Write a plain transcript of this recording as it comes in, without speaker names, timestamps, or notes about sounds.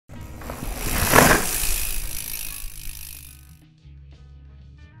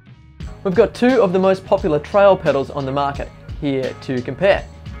We've got two of the most popular trail pedals on the market here to compare.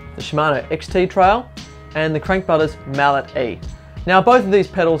 The Shimano XT Trail and the Crank Brothers Mallet E. Now both of these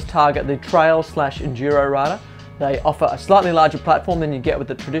pedals target the trail/enduro rider. They offer a slightly larger platform than you get with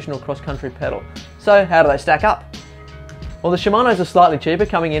the traditional cross-country pedal. So how do they stack up? Well, the Shimanos are slightly cheaper,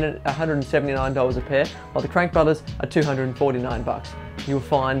 coming in at $179 a pair, while the Crank Brothers are $249. You'll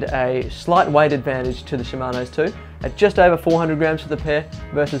find a slight weight advantage to the Shimanos too, at just over 400 grams for the pair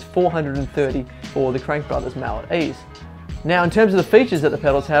versus 430 for the Crank Brothers Mallet E's. Now, in terms of the features that the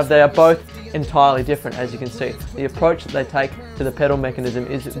pedals have, they are both entirely different, as you can see. The approach that they take to the pedal mechanism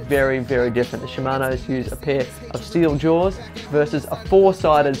is very, very different. The Shimanos use a pair of steel jaws versus a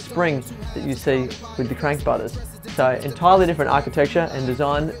four-sided spring that you see with the Crank Brothers. So entirely different architecture and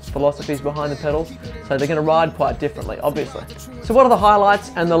design philosophies behind the pedals, so they're going to ride quite differently, obviously. So what are the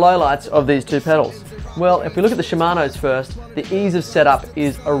highlights and the lowlights of these two pedals? Well, if we look at the Shimanos first, the ease of setup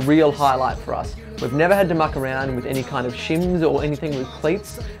is a real highlight for us. We've never had to muck around with any kind of shims or anything with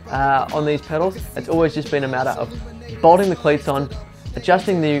cleats on these pedals. It's always just been a matter of bolting the cleats on,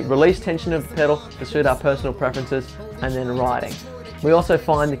 adjusting the release tension of the pedal to suit our personal preferences, and then riding. We also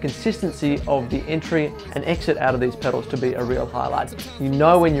find the consistency of the entry and exit out of these pedals to be a real highlight. You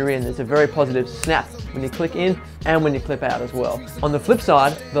know when you're in, there's a very positive snap when you click in and when you clip out as well. On the flip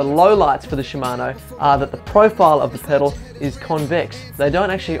side, the lowlights for the Shimano are that the profile of the pedal is convex. They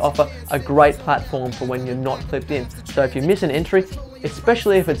don't actually offer a great platform for when you're not clipped in. So if you miss an entry,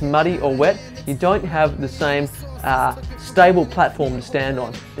 especially if it's muddy or wet, you don't have the same stable platform to stand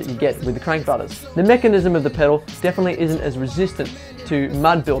on that you get with the Crank Brothers. The mechanism of the pedal definitely isn't as resistant to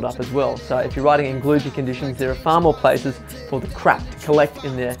mud build-up as well, so if you're riding in gloopy conditions, there are far more places for the crap to collect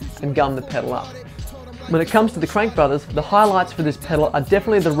in there and gum the pedal up. When it comes to the Crank Brothers, the highlights for this pedal are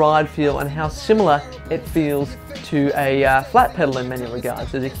definitely the ride feel and how similar it feels to a flat pedal in many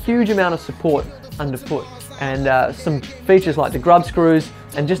regards. There's a huge amount of support underfoot, and some features like the grub screws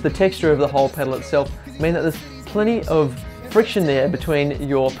and just the texture of the whole pedal itself mean that there's plenty of friction there between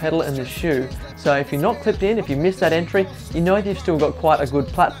your pedal and the shoe. So if you're not clipped in, if you miss that entry, you know you've still got quite a good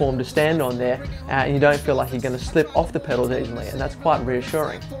platform to stand on there, and you don't feel like you're going to slip off the pedals easily, and that's quite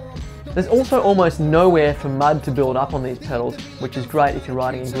reassuring. There's also almost nowhere for mud to build up on these pedals, which is great if you're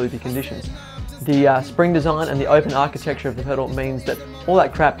riding in gloopy conditions. The spring design and the open architecture of the pedal means that all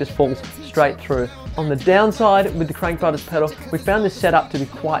that crap just falls straight through. On the downside with the Crank Brothers pedal, we found this setup to be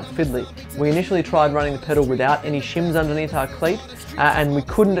quite fiddly. We initially tried running the pedal without any shims underneath our cleat, and we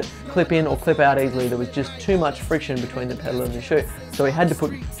couldn't clip in or clip out easily. There was just too much friction between the pedal and the shoe. So we had to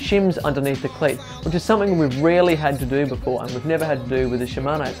put shims underneath the cleat, which is something we've rarely had to do before, and we've never had to do with the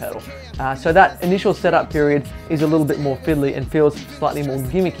Shimano pedal. So that initial setup period is a little bit more fiddly and feels slightly more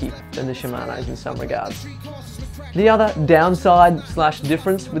gimmicky than the Shimano's in some regards. The other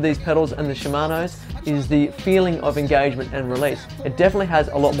downside/difference with these pedals and the Shimano's is the feeling of engagement and release. It definitely has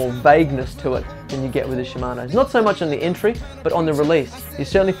a lot more vagueness to it than you get with the Shimano's. Not so much on the entry, but on the release. You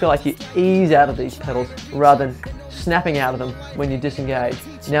certainly feel like you ease out of these pedals rather than snapping out of them when you disengage.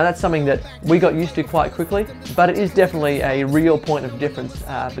 Now that's something that we got used to quite quickly, but it is definitely a real point of difference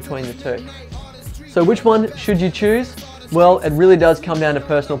between the two. So which one should you choose? Well, it really does come down to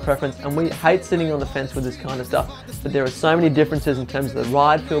personal preference, and we hate sitting on the fence with this kind of stuff, but there are so many differences in terms of the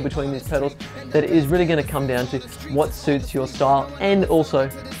ride feel between these pedals that it is really going to come down to what suits your style and also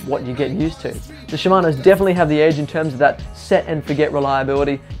what you get used to. The Shimanos definitely have the edge in terms of that set and forget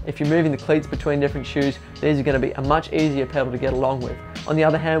reliability. If you're moving the cleats between different shoes, these are going to be a much easier pedal to get along with. On the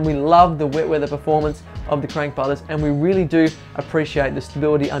other hand, we love the wet weather performance of the Crank Brothers, and we really do appreciate the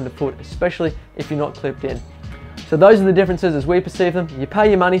stability underfoot, especially if you're not clipped in. So those are the differences as we perceive them. You pay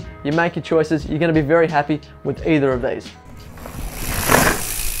your money, you make your choices, you're going to be very happy with either of these.